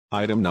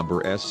Item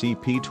number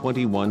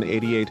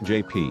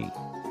SCP-2188-JP.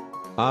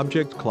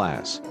 Object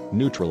Class,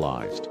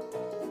 Neutralized.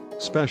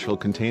 Special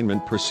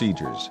Containment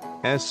Procedures.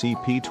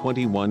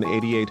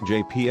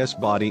 SCP-2188-JP's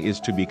body is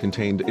to be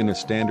contained in a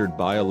standard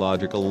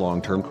biological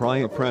long-term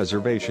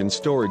cryopreservation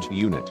storage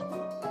unit.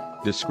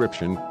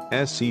 Description: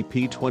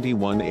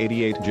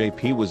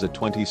 SCP-2188-JP was a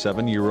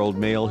 27-year-old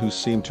male who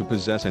seemed to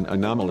possess an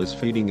anomalous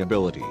feeding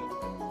ability.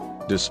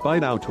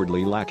 Despite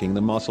outwardly lacking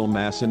the muscle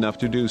mass enough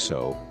to do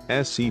so,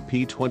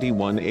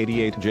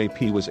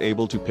 SCP-2188-JP was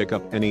able to pick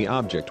up any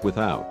object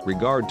without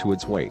regard to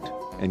its weight,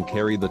 and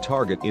carry the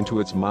target into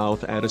its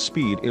mouth at a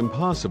speed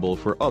impossible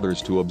for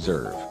others to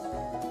observe.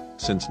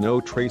 Since no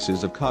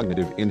traces of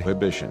cognitive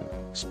inhibition,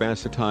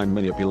 space-time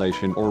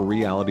manipulation or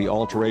reality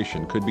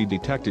alteration could be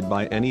detected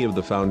by any of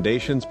the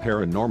Foundation's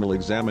paranormal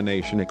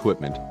examination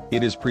equipment,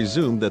 it is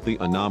presumed that the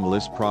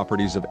anomalous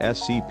properties of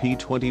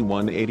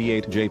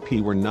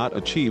SCP-2188-JP were not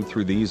achieved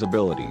through these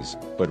abilities,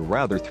 but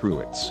rather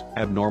through its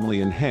abnormally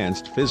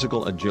enhanced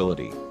physical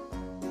agility.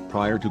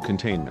 Prior to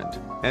containment,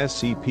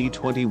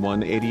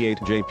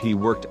 SCP-2188-JP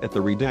worked at the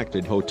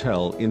Redacted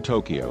Hotel in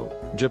Tokyo,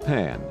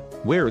 Japan,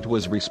 where it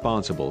was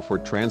responsible for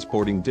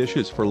transporting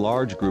dishes for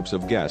large groups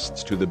of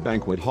guests to the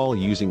banquet hall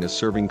using a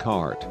serving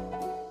cart.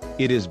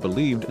 It is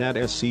believed that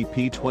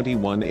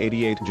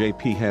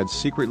SCP-2188-JP had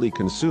secretly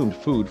consumed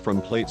food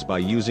from plates by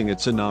using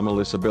its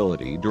anomalous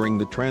ability during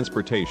the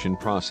transportation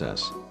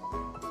process.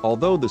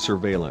 Although the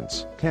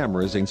surveillance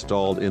cameras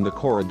installed in the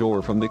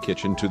corridor from the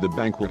kitchen to the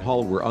banquet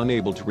hall were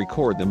unable to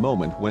record the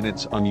moment when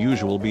its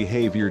unusual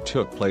behavior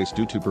took place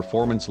due to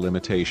performance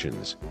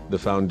limitations, the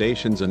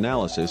Foundation's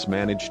analysis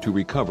managed to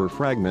recover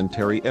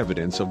fragmentary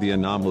evidence of the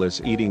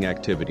anomalous eating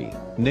activity,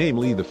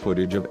 namely the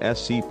footage of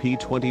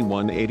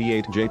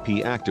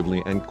SCP-2188-JP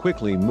actively and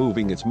quickly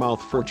moving its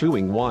mouth for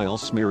chewing while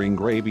smearing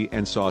gravy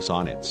and sauce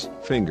on its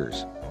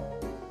fingers.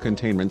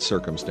 Containment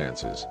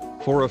circumstances.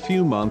 For a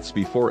few months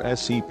before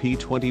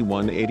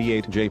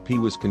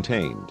SCP-2188-JP was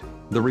contained,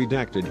 the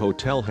Redacted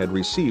Hotel had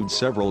received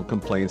several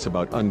complaints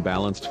about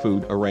unbalanced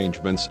food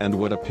arrangements and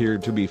what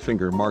appeared to be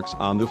finger marks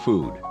on the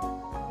food.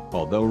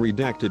 Although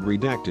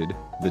redacted,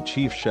 the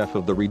chief chef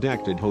of the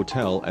Redacted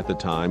Hotel at the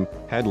time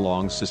had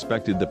long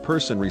suspected the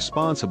person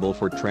responsible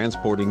for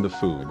transporting the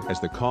food as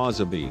the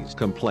cause of these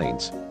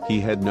complaints,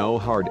 he had no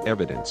hard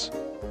evidence.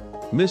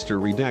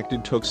 Mr.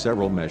 Redacted took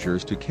several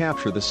measures to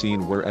capture the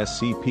scene where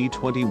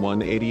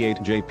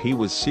SCP-2188-JP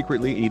was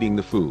secretly eating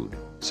the food,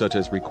 such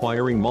as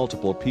requiring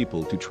multiple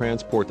people to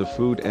transport the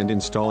food and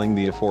installing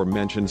the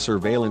aforementioned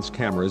surveillance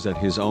cameras at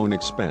his own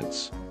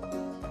expense.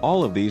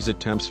 All of these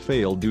attempts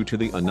failed due to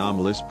the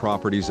anomalous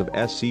properties of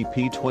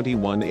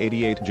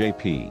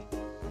SCP-2188-JP.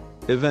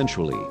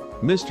 Eventually,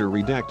 Mr.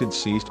 Redacted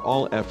ceased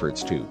all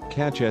efforts to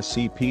catch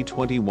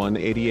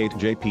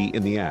SCP-2188-JP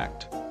in the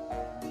act.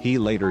 He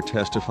later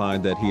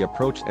testified that he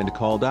approached and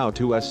called out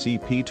to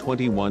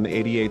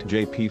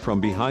SCP-2188-JP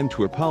from behind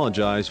to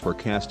apologize for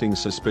casting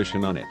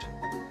suspicion on it.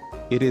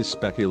 It is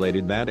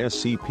speculated that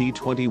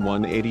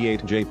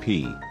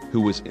SCP-2188-JP,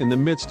 who was in the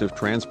midst of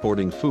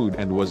transporting food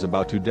and was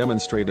about to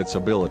demonstrate its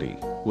ability,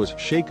 was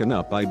shaken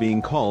up by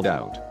being called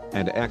out,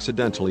 and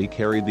accidentally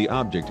carried the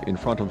object in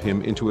front of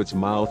him into its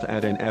mouth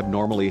at an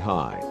abnormally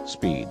high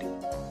speed.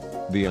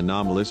 The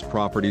anomalous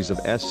properties of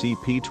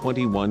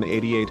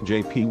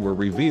SCP-2188-JP were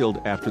revealed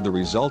after the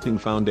resulting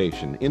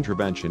Foundation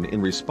intervention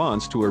in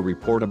response to a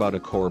report about a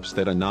corpse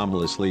that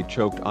anomalously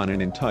choked on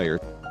an entire